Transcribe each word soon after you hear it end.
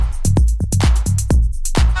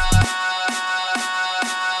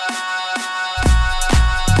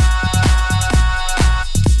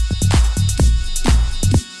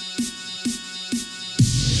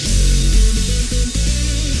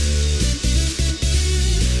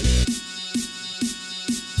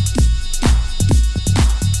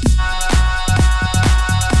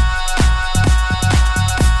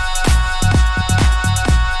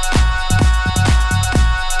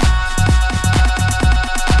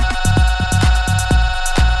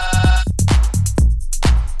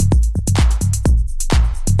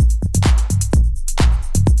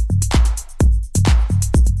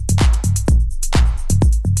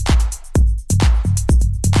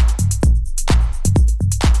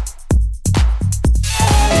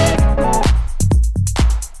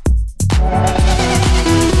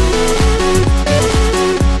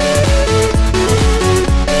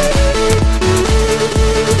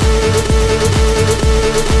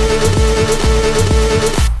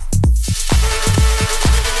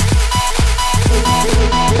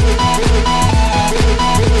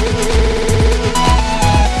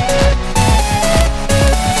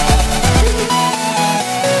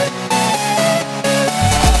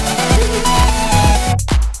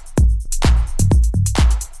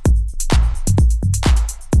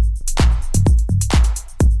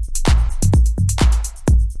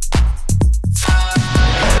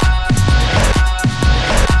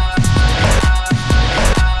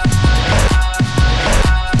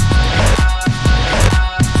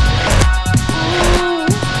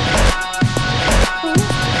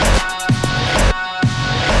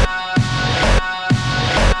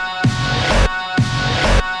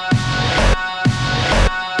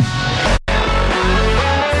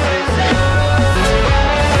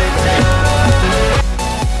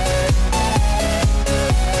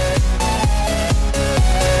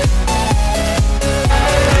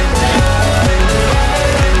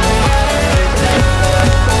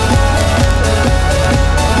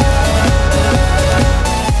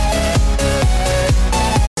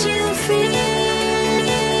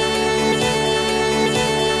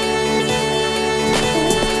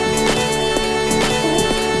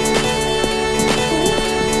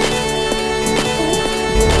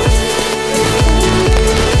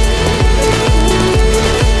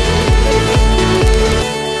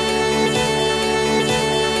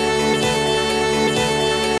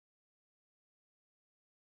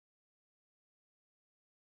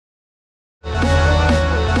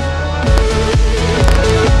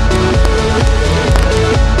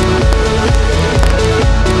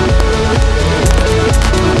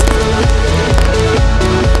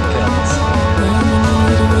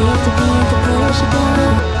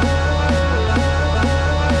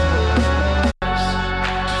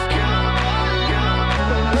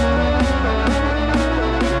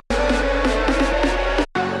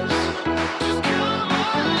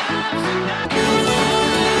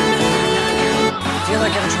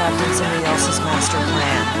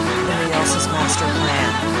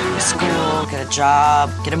job,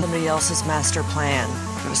 get somebody else's master plan.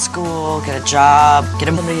 Go to school, get a job, get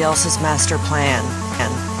somebody else's master plan.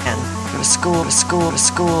 And go to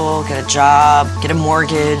school, get a job, get a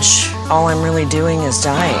mortgage. All I'm really doing is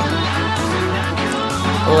dying.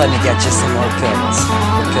 Let me get you some more pills.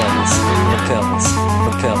 Pills. Pills.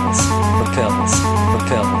 Pills. Pills.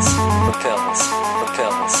 Pills. Pills. Pills.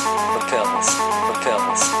 Pills.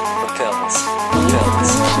 Pills.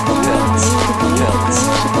 Pills.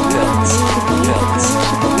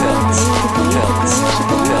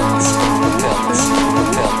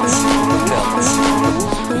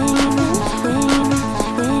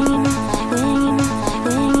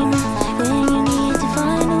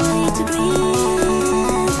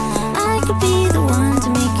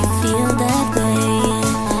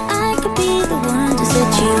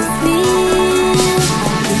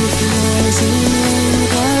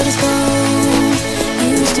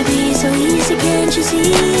 Can't you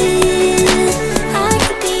see? I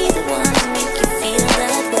could be the one to make you feel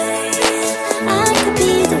that way. I could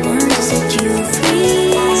be the one to set you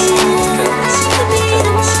free. I could be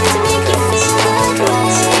the one to make you feel that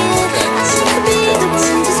way. I could be the one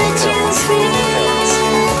to set you free. I could be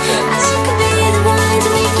the one to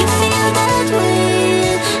make you feel that way.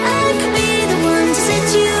 I could be the one to set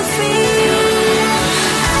you free.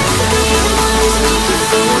 I could be the one to make you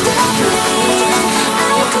feel that way.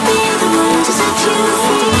 I could be the one to set you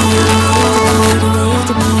free. The way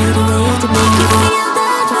to make you feel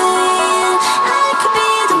that way. I could be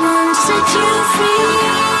the one to set you free.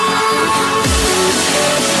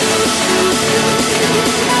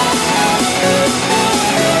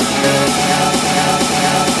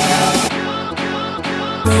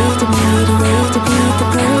 Wave to beat the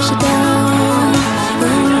pressure down.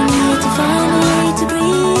 When you need to find a way to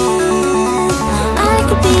breathe, I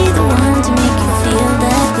could be the one to make you feel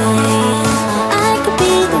that way. I could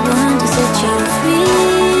be the one to set you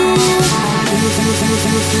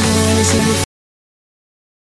free.